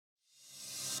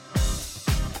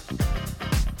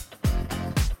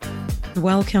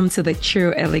Welcome to the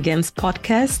True Elegance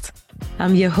podcast.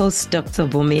 I'm your host, Dr.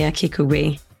 Bumia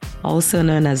Kikube, also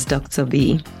known as Dr.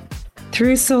 B.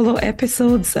 Through solo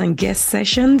episodes and guest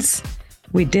sessions,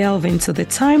 we delve into the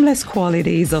timeless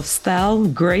qualities of style,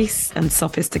 grace, and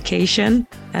sophistication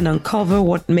and uncover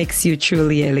what makes you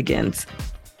truly elegant.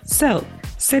 So,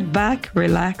 sit back,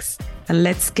 relax, and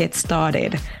let's get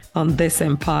started on this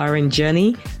empowering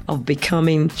journey of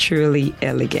becoming truly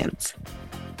elegant.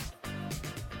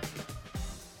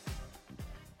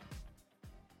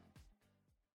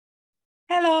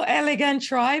 Hello, Elegant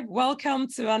Tribe. Welcome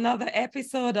to another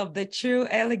episode of the True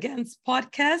Elegance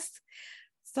podcast.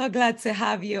 So glad to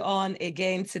have you on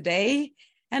again today.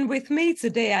 And with me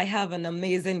today, I have an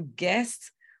amazing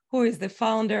guest who is the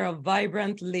founder of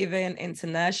Vibrant Living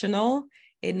International,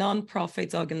 a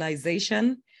nonprofit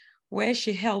organization where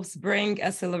she helps bring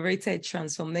accelerated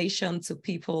transformation to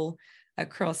people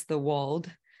across the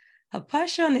world. Her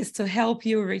passion is to help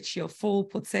you reach your full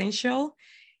potential,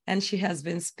 and she has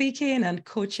been speaking and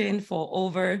coaching for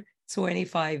over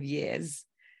 25 years.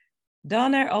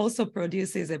 Donna also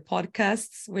produces a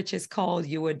podcast, which is called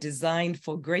You Were Designed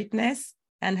for Greatness,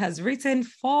 and has written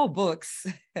 4 books.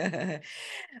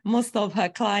 Most of her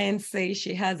clients say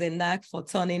she has a knack for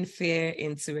turning fear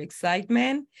into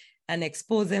excitement and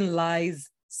exposing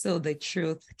lies so the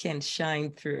truth can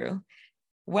shine through.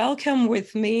 Welcome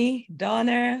with me,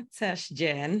 Donna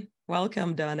Tashjen.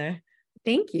 Welcome, Donna.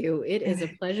 Thank you. It is a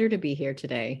pleasure to be here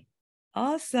today.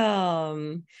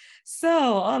 Awesome.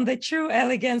 So on the True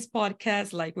Elegance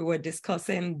podcast, like we were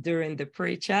discussing during the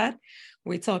pre-chat,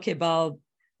 we talk about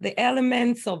the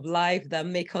elements of life that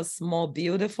make us more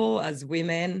beautiful as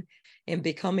women in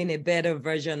becoming a better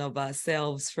version of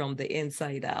ourselves from the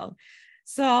inside out.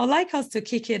 So I'd like us to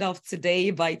kick it off today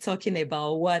by talking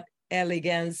about what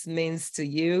elegance means to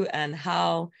you and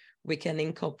how we can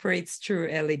incorporate true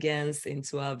elegance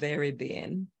into our very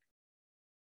being.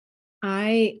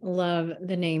 I love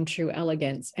the name True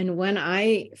Elegance. And when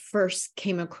I first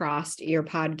came across your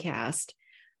podcast,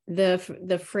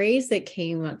 the phrase that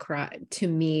came across to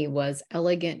me was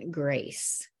elegant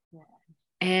grace. Yeah.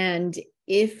 And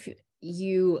if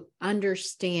you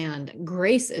understand,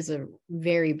 grace is a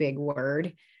very big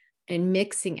word, and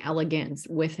mixing elegance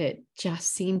with it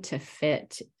just seemed to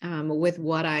fit with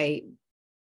what I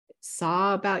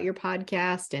saw about your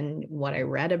podcast and what I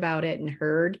read about it and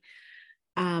heard.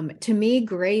 To me,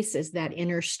 grace is that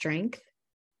inner strength.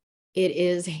 It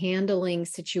is handling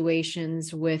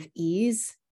situations with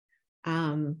ease,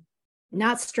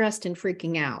 not stressed and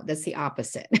freaking out. That's the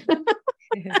opposite.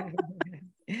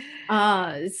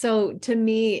 So to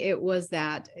me, it was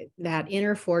that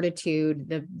inner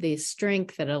fortitude, the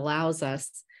strength that allows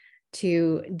us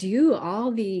to do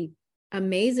all the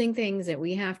amazing things that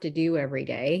we have to do every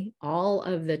day, all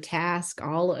of the tasks,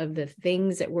 all of the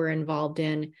things that we're involved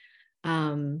in,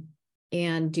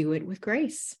 and do it with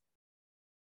grace.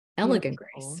 Elegant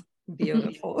grace.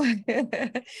 Beautiful.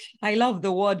 I love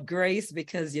the word grace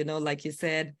because, like you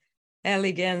said,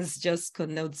 elegance just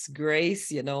connotes grace,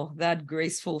 that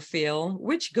graceful feel,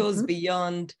 which goes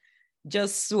beyond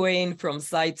just swaying from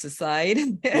side to side.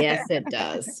 Yes, it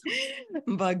does.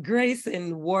 But grace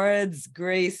in words,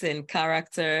 grace in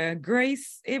character,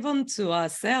 grace even to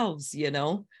ourselves,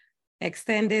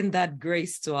 extending that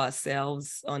grace to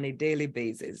ourselves on a daily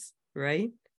basis, right?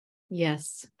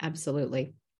 Yes,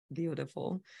 absolutely.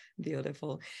 Beautiful,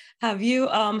 beautiful. Have you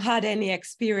had any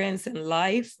experience in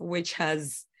life which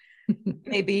has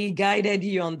maybe guided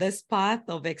you on this path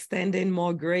of extending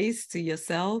more grace to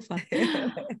yourself?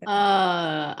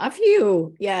 A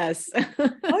few, yes.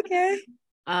 Okay.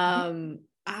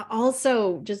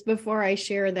 Also, just before I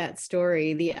share that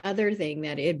story, the other thing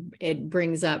that it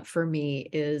brings up for me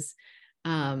is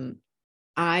I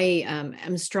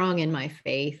am strong in my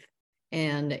faith,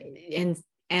 and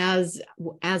as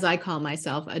I call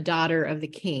myself a daughter of the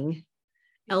King,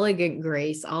 elegant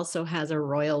grace also has a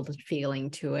royal feeling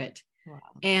to it. Wow.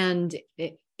 And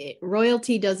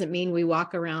royalty doesn't mean we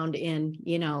walk around in,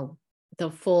 the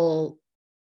full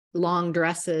long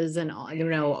dresses and,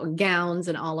 gowns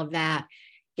and all of that.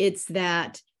 It's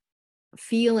that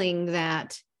feeling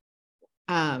that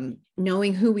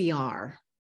knowing who we are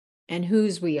and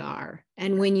whose we are.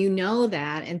 And when you know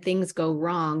that and things go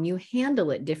wrong, you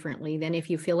handle it differently than if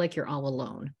you feel like you're all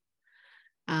alone.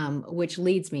 Which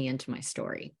leads me into my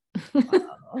story.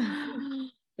 Wow.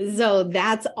 So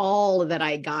that's all that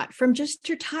I got from just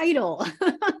your title.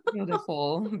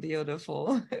 Beautiful,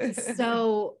 beautiful.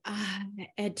 So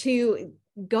to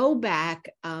go back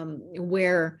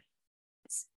where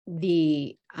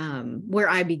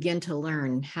I began to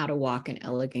learn how to walk in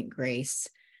elegant grace,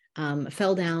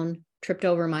 fell down tripped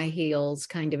over my heels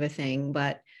kind of a thing,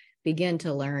 but began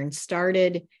to learn.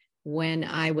 Started when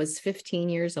I was 15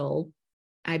 years old.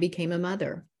 I became a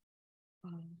mother.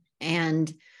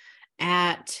 And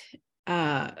at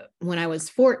when I was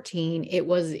 14,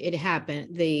 it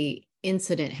happened. The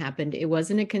incident happened. It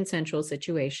wasn't a consensual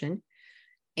situation.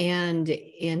 And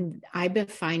I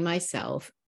find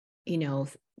myself,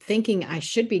 thinking I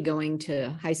should be going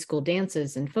to high school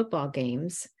dances and football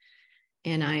games,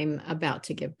 and I'm about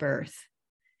to give birth.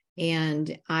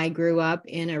 And I grew up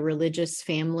in a religious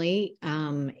family,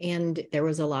 and there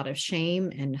was a lot of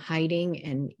shame and hiding.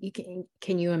 And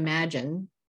can you imagine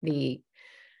the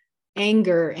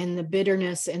anger and the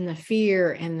bitterness and the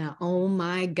fear and the, oh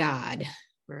my God,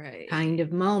 right, kind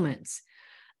of moments.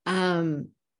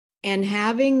 And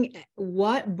having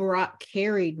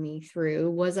carried me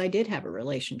through was I did have a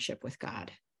relationship with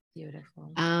God.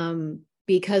 Beautiful.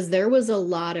 Because there was a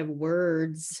lot of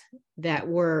words that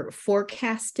were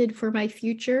forecasted for my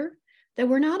future that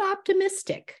were not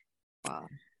optimistic. Wow.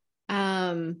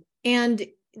 And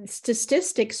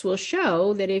statistics will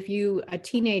show that if you a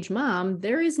teenage mom,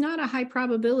 there is not a high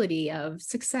probability of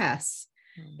success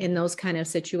in those kind of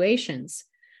situations.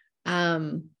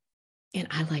 And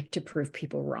I like to prove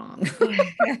people wrong.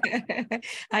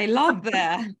 I love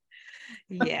that.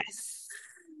 Yes.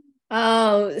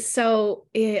 Oh, so,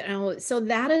 so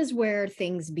that is where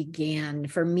things began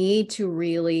for me to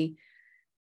really,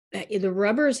 the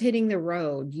rubber's hitting the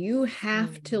road. You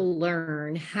have to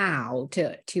learn how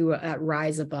to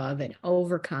rise above and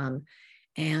overcome,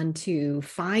 and to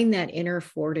find that inner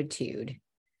fortitude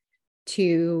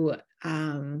to,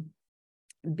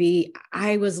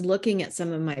 I was looking at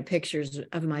some of my pictures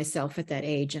of myself at that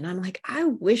age, and I'm like, I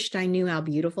wished I knew how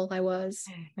beautiful I was.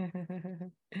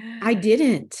 I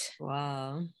didn't.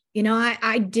 Wow.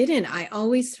 I didn't. I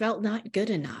always felt not good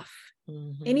enough.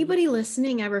 Anybody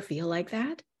listening ever feel like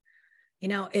that?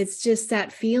 It's just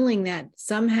that feeling that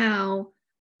somehow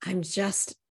I'm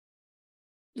just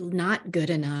not good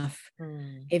enough.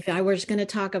 If I was going to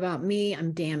talk about me,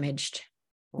 I'm damaged.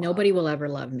 Wow. Nobody will ever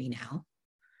love me now.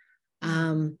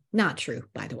 Not true,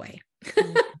 by the way.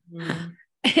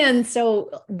 And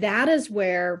so that is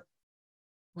where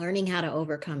learning how to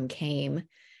overcome came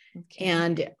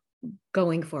and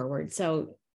going forward.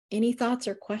 So any thoughts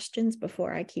or questions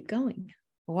before I keep going?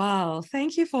 Wow.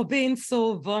 Thank you for being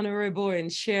so vulnerable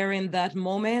and sharing that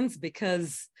moment,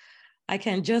 because I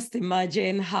can just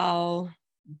imagine how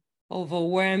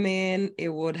overwhelming it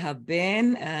would have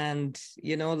been. And,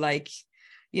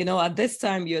 at this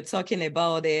time you're talking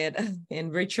about it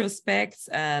in retrospect,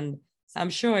 and I'm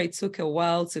sure it took a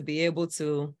while to be able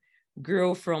to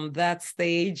grow from that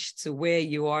stage to where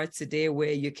you are today,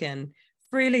 where you can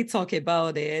freely talk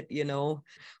about it,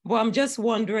 But I'm just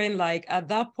wondering, like, at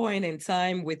that point in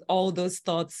time, with all those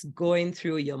thoughts going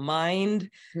through your mind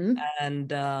and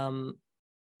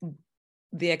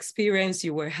the experience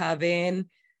you were having,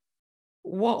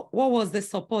 what was the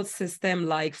support system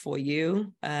like for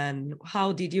you, and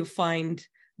how did you find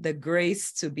the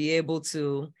grace to be able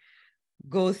to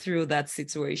go through that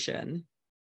situation?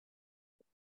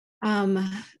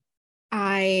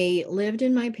 I lived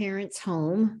in my parents'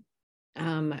 home,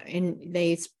 and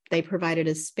they provided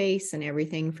a space and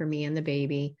everything for me and the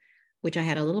baby, which I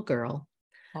had a little girl.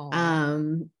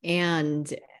 And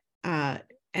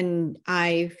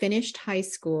I finished high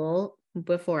school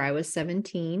before I was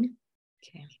 17.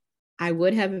 Okay. I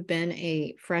would have been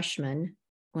a freshman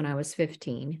when I was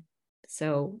 15.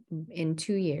 So in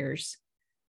 2 years,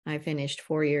 I finished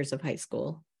 4 years of high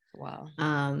school. Wow.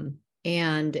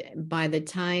 And by the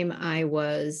time I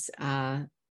was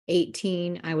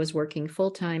 18, I was working full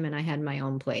time and I had my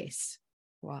own place.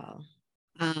 Wow.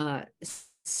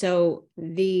 So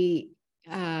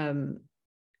I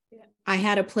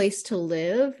had a place to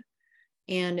live,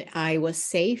 and I was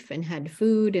safe and had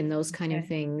food and those kind of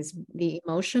things. The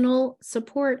emotional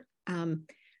support, no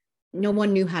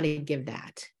one knew how to give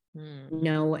that.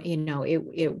 No,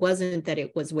 it wasn't that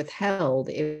it was withheld.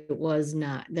 It was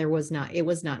not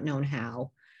known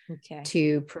how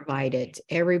to provide it.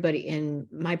 Everybody, and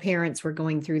my parents were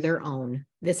going through their own.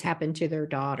 This happened to their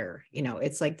daughter.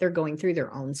 It's like they're going through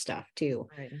their own stuff too.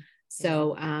 Right.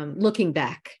 So looking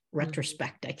back,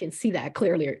 retrospect, I can see that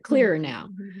clearer now.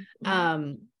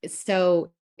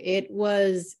 So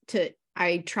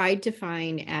I tried to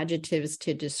find adjectives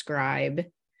to describe,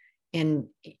 and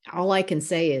all I can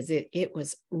say is it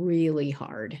was really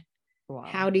hard. Wow.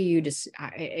 How do you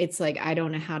it's like, I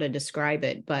don't know how to describe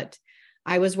it, but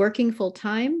I was working full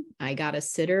time. I got a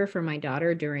sitter for my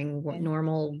daughter during Okay.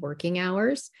 normal working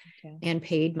hours, Okay. and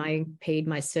paid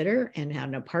my sitter, and had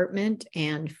an apartment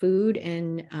and food,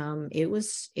 and it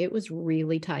was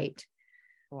really tight.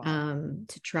 Wow.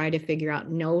 To try to figure out,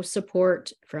 no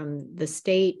support from the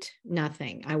state,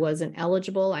 nothing. I wasn't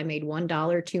eligible. I made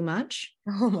 $1 too much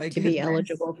Oh my to be goodness.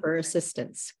 eligible for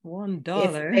assistance. If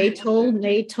 $1.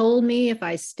 they told me if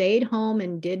I stayed home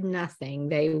and did nothing,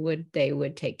 they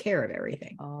would take care of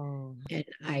everything. Oh, And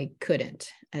I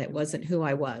couldn't. It wasn't who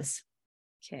I was.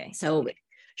 okay. So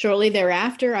shortly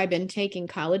thereafter, I've been taking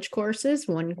college courses,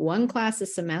 one class a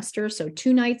semester, so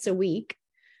 2 nights a week.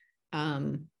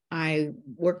 I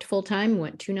worked full time,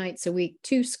 went 2 nights a week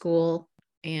to school,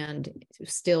 and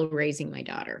still raising my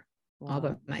daughter all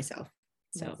by Wow. myself.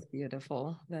 So That's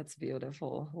beautiful. That's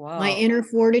beautiful. my Wow. inner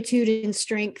fortitude and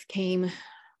strength came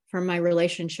from my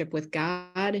relationship with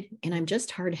God, and I'm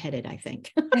just hard-headed, I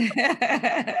think.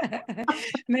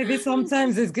 Maybe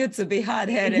sometimes it's good to be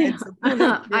hard-headed to pull it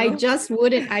Yeah. through.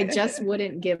 I just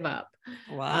wouldn't give up.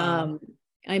 Wow. Um,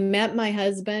 I met my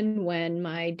husband when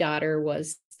my daughter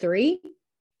was 3,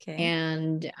 Okay.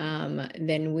 and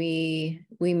then we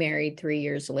married 3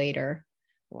 years later.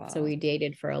 So Wow. we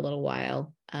dated for a little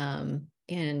while,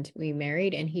 and we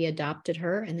married, and he adopted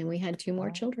her, and then we had 2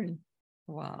 more children.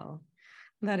 Wow.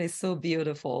 That is so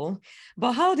beautiful.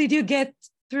 But how did you get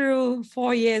through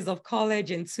 4 years of college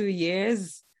in 2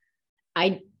 years?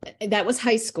 That was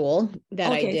high school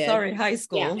that I Okay, did. sorry, high Yeah,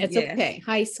 school. it's Yes. okay.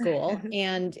 High school.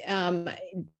 And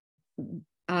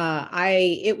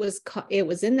it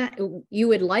was in that, you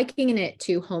would liken it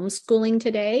to homeschooling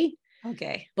today,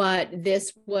 Okay. but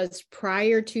this was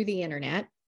prior to the internet.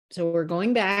 So we're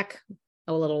going back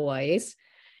a little ways.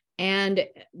 And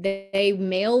they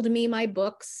mailed me my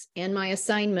books and my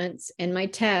assignments and my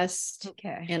test.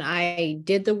 Okay. And I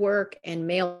did the work and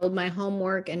mailed my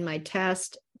homework and my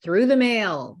test through the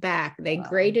mail back. They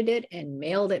graded it and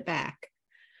mailed it back.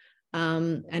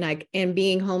 And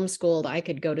being homeschooled, I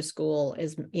could go to school,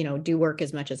 as do work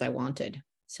as much as I wanted.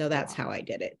 So that's how I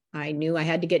did it. I knew I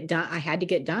had to get done. I had to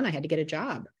get done. I had to get a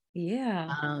job. Yeah.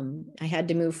 I had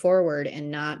to move forward and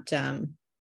not.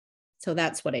 So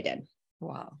that's what I did.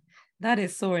 Wow. That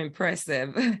is so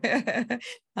impressive.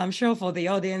 I'm sure for the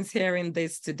audience hearing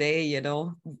this today,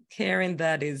 hearing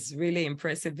that is really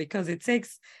impressive, because it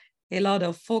takes a lot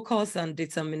of focus and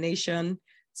determination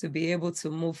to be able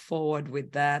to move forward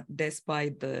with that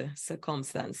despite the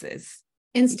circumstances.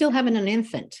 And still having an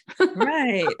infant.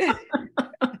 Right.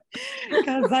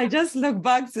 Because I just look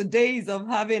back to days of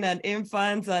having an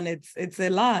infant, and it's a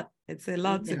lot. It's a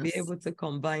lot to be Yes. able to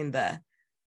combine that.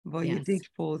 But you Yes. did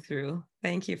pull through.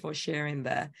 Thank you for sharing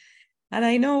that. And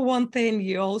I know one thing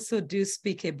you also do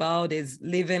speak about is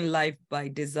living life by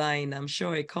design. I'm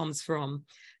sure it comes from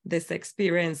this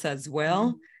experience as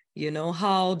well.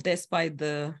 How despite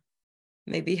the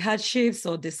maybe hardships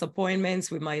or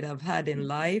disappointments we might have had in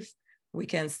life, we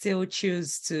can still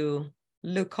choose to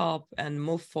look up and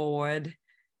move forward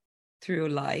through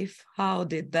life. How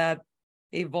did that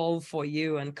evolve for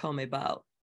you and come about?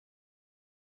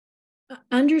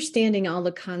 Understanding all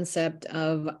the concept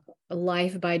of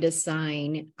life by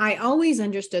design, I always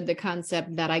understood the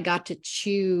concept that I got to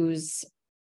choose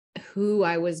who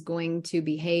I was going to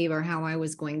behave or how I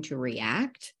was going to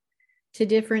react to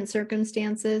different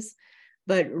circumstances,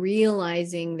 but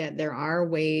realizing that there are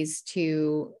ways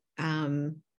to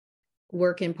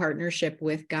work in partnership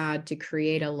with God to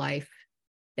create a life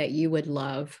that you would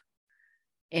love,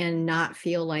 and not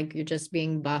feel like you're just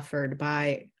being buffered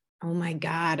by, oh my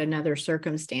God, another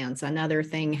circumstance, another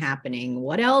thing happening.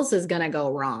 What else is going to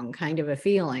go wrong? Kind of a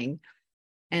feeling.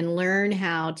 And learn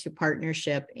how to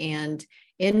partnership. And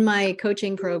in my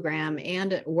coaching program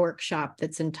and workshop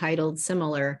that's entitled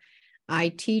Similar, I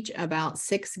teach about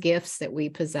 6 gifts that we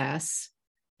possess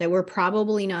that we're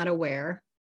probably not aware.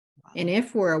 Wow. And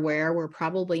if we're aware, we're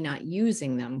probably not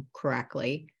using them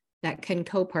correctly, that can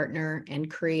co-partner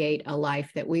and create a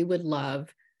life that we would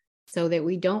love, so that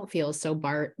we don't feel so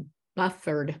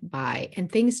buffered by,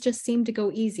 and things just seem to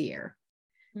go easier.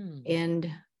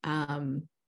 And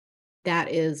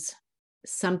that is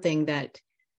something that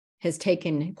has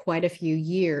taken quite a few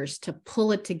years to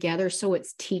pull it together so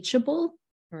it's teachable.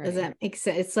 Right. Does that make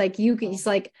sense? It's like it's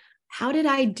like, how did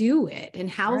I do it? And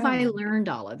how have I learned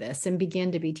all of this and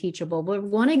begin to be teachable? But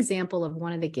one example of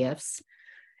one of the gifts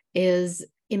is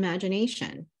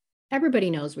imagination. Everybody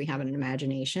knows we have an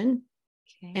imagination.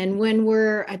 Okay. And when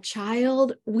we're a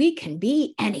child, we can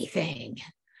be anything.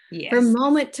 Yes. From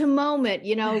moment to moment,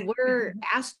 we're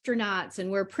astronauts and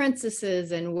we're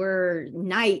princesses and we're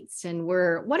knights and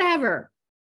we're whatever.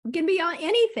 We can be on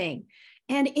anything.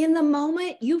 And in the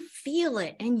moment, you feel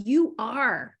it, and you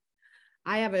are.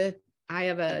 I have a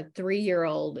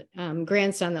 3-year-old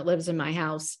grandson that lives in my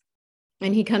house,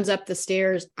 and he comes up the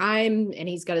stairs. And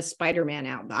he's got a Spider-Man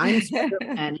out. I'm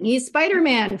Spider-Man, and he's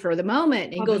Spider-Man for the moment.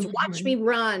 And he goes, "Watch me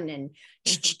run!" And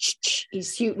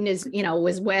he's shooting his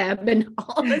web and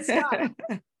all this stuff.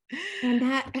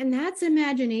 And that's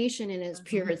imagination in its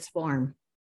purest form.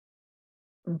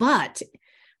 But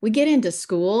we get into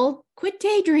school, quit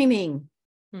daydreaming.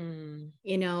 And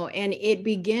it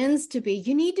begins to be,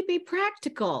 you need to be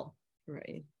practical.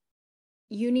 Right.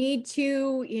 You need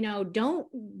to,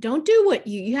 don't do what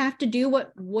you have to do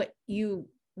what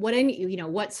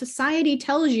society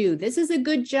tells you. This is a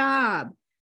good job.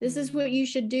 This is what you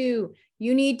should do.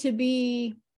 You need to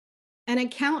be an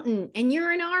accountant, and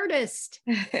you're an artist,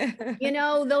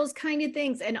 those kind of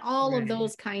things, and all of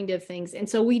those kind of things. And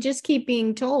so we just keep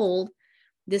being told,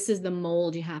 this is the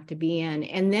mold you have to be in.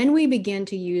 And then we begin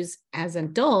to use, as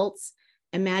adults,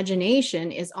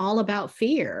 imagination is all about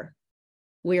fear.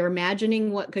 We're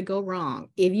imagining what could go wrong.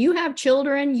 If you have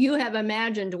children, you have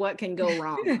imagined what can go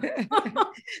wrong.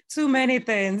 Too many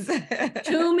things.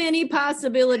 Too many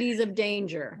possibilities of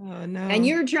danger. Oh, no. And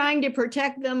you're trying to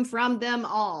protect them from them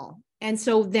all. And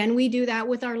so then we do that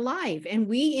with our life. And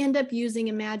we end up using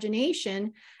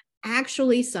imagination,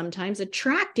 actually sometimes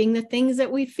attracting the things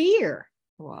that we fear.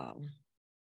 Wow.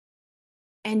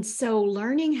 And so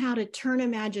learning how to turn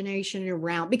imagination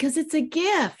around, because it's a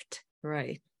gift.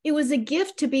 Right. It was a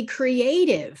gift to be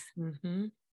creative,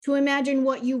 to imagine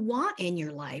what you want in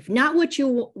your life, not what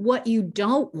you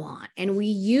don't want. And we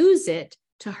use it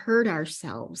to hurt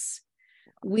ourselves.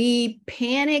 We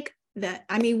panic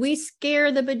we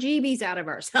scare the bejeebies out of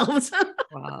ourselves.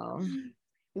 Wow.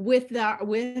 with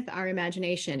our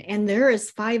imagination. And there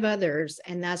is 5 others,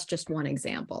 and that's just one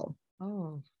example.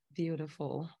 Oh,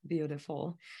 beautiful,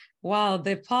 beautiful. Wow,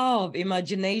 the power of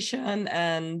imagination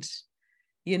and,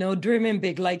 dreaming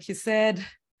big. Like you said,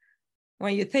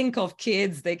 when you think of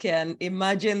kids, they can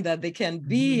imagine that they can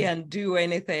be and do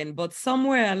anything. But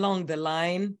somewhere along the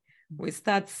line, we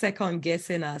start second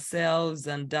guessing ourselves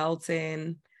and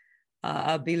doubting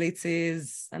our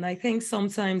abilities. And I think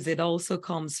sometimes it also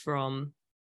comes from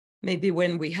maybe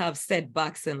when we have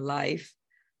setbacks in life.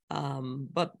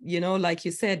 But, like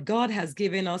you said, God has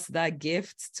given us that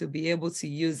gift to be able to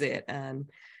use it. And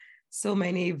so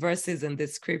many verses in the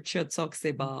scripture talks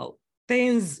about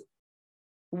things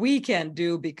we can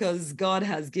do because God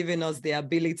has given us the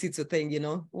ability to think.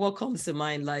 What comes to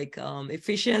mind, like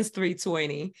Ephesians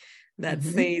 3:20, that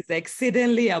says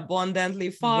exceedingly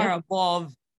abundantly, far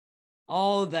above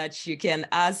all that you can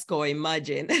ask or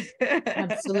imagine.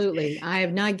 Absolutely. I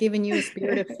have not given you a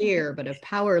spirit of fear, but of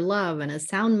power, love, and a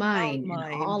sound mind,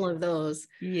 and all of those.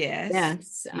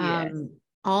 Yes.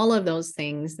 All of those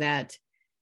things that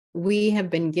we have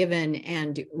been given.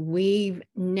 And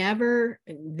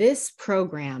this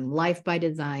program, Life by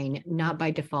Design, Not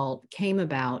by Default, came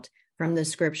about from the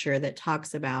scripture that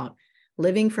talks about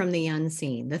living from the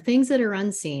unseen. The things that are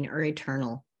unseen are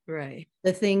eternal. Right.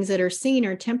 The things that are seen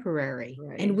are temporary.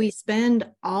 Right. And we spend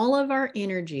all of our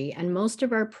energy and most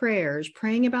of our prayers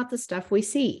praying about the stuff we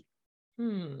see.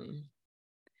 And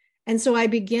so I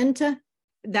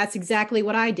that's exactly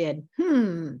what I did.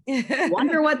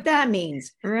 Wonder what that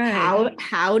means. Right.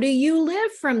 How do you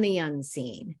live from the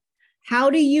unseen?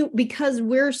 Because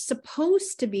we're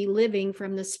supposed to be living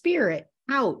from the spirit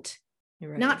out,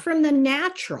 not from the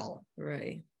natural.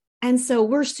 Right. And so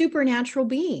we're supernatural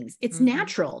beings. It's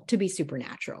natural to be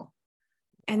supernatural.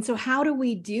 And so how do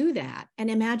we do that? And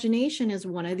imagination is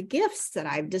one of the gifts that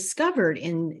I've discovered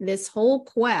in this whole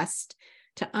quest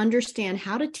to understand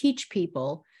how to teach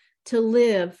people to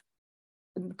live.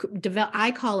 I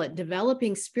call it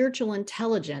developing spiritual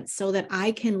intelligence so that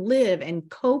I can live and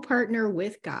co-partner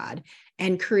with God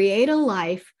and create a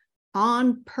life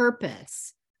on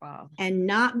purpose. Wow. And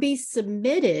not be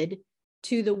submitted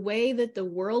to the way that the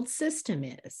world system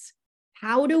is.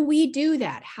 How do we do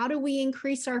that? How do we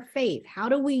increase our faith? How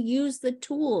do we use the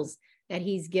tools that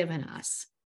he's given us?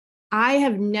 I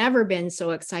have never been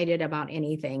so excited about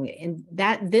anything, and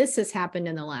this has happened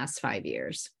in the last 5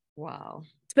 years. Wow.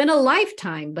 It's been a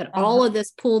lifetime, but all of this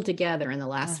pulled together in the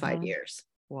last 5 years.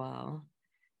 Wow.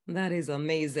 That is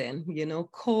amazing.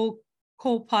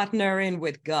 Co-partnering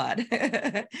with God,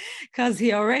 because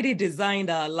he already designed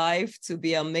our life to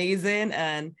be amazing.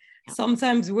 And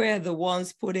sometimes we're the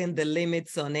ones putting the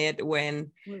limits on it when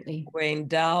we're in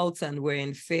doubt and we're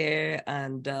in fear.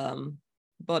 And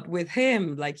but with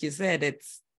him, like you said,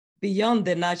 it's beyond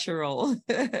the natural.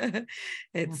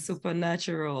 It's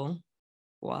supernatural.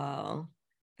 Wow.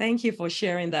 Thank you for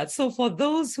sharing that. So for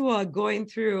those who are going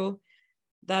through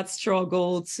that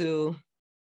struggle to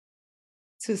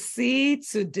see,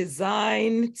 to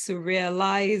design, to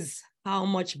realize how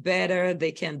much better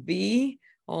they can be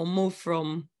or move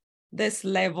from this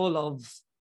level of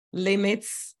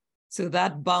limits to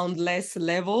that boundless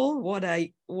level? What are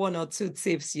one or two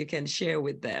tips you can share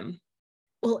with them?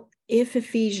 Well, if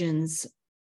Ephesians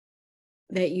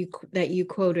that you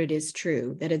quoted is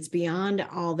true, that it's beyond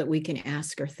all that we can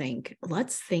ask or think,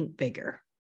 let's think bigger.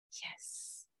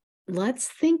 Yes. Let's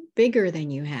think bigger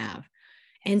than you have.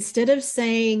 Instead of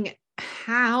saying,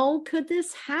 how could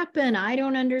this happen? I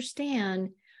don't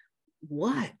understand.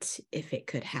 What if it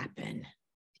could happen?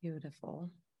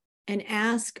 Beautiful. And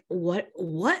ask, what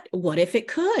if it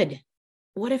could?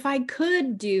 What if I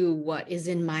could do what is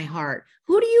in my heart?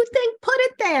 Who do you think put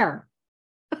it there?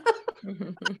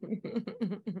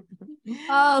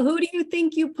 Oh, who do you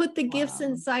think you put the gifts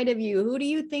inside of you? Who do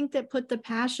you think that put the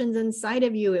passions inside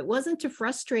of you? It wasn't to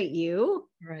frustrate you.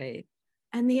 Right.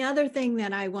 And the other thing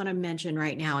that I want to mention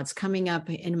right now, it's coming up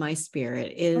in my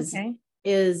spirit, is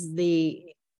the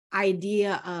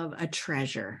idea of a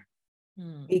treasure.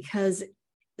 Because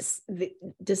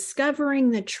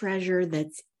discovering the treasure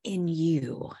that's in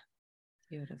you.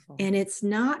 Beautiful. And it's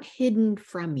not hidden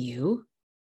from you.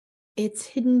 It's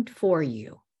hidden for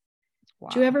you. Wow.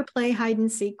 Do you ever play hide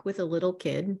and seek with a little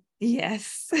kid?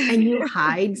 Yes. And you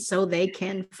hide so they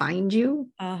can find you?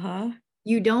 Uh-huh.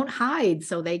 You don't hide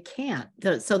so they can't.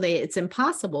 It's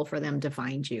impossible for them to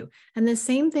find you. And the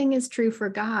same thing is true for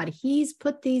God. He's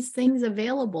put these things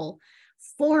available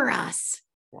for us.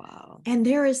 Wow. And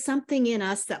there is something in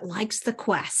us that likes the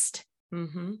quest.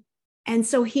 Mm-hmm. And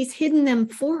so he's hidden them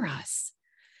for us.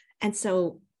 And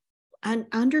so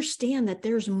understand that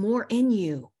there's more in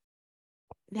you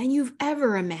than you've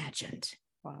ever imagined.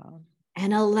 Wow.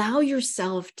 And allow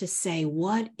yourself to say,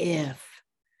 what if?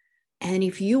 And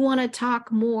if you want to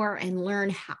talk more and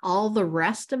learn all the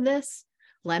rest of this,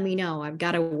 let me know. I've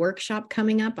got a workshop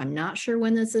coming up. I'm not sure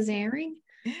when this is airing,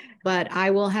 but I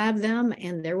will have them,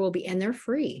 and they're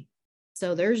free.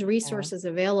 So there's resources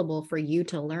available for you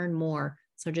to learn more.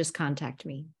 So just contact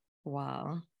me.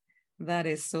 Wow. That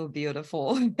is so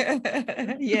beautiful.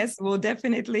 Yes, we'll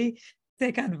definitely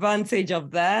take advantage of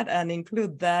that and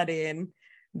include that in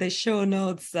the show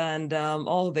notes and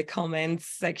all the comments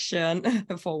section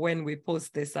for when we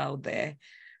post this out there.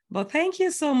 But thank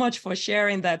you so much for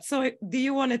sharing that. So do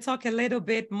you want to talk a little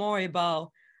bit more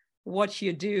about what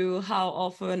you do, how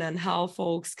often, and how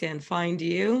folks can find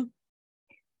you?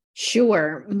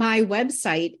 Sure. My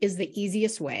website is the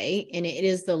easiest way, and it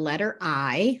is the letter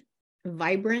I,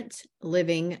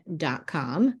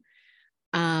 vibrantliving.com.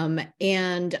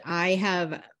 And I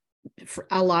have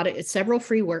several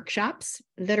free workshops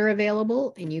that are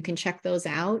available, and you can check those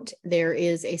out. There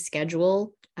is a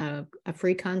schedule, a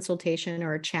free consultation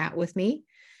or a chat with me.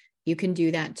 You can do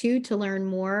that too to learn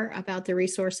more about the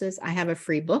resources. I have a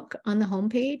free book on the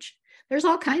homepage. There's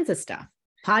all kinds of stuff.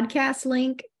 Podcast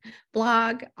link,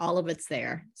 blog, all of it's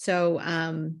there. So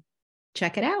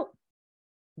check it out.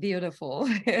 Beautiful.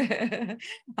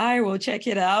 I will check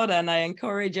it out, and I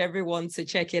encourage everyone to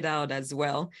check it out as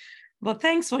well. But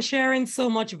thanks for sharing so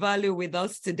much value with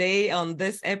us today on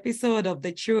this episode of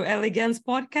the True Elegance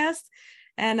podcast.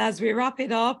 And as we wrap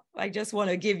it up, I just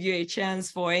want to give you a chance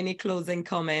for any closing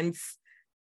comments.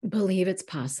 Believe it's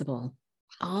possible.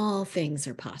 All things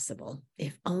are possible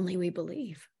if only we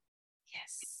believe.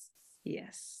 Yes.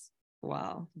 Yes.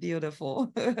 Wow.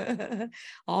 Beautiful.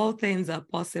 All things are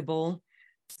possible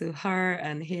to her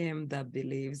and him that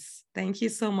believes. Thank you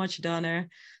so much, Donna,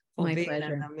 for being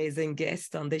an amazing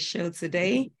guest on the show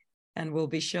today. And we'll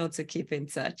be sure to keep in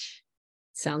touch.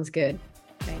 Sounds good.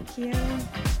 Thank you.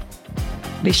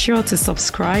 Be sure to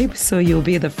subscribe so you'll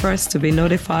be the first to be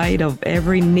notified of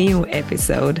every new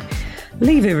episode.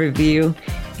 Leave a review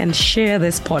and share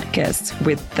this podcast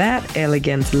with that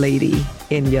elegant lady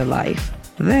in your life.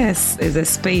 This is a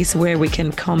space where we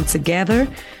can come together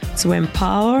to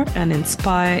empower and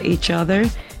inspire each other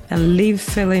and leave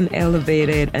feeling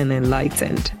elevated and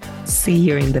enlightened. See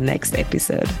you in the next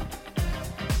episode.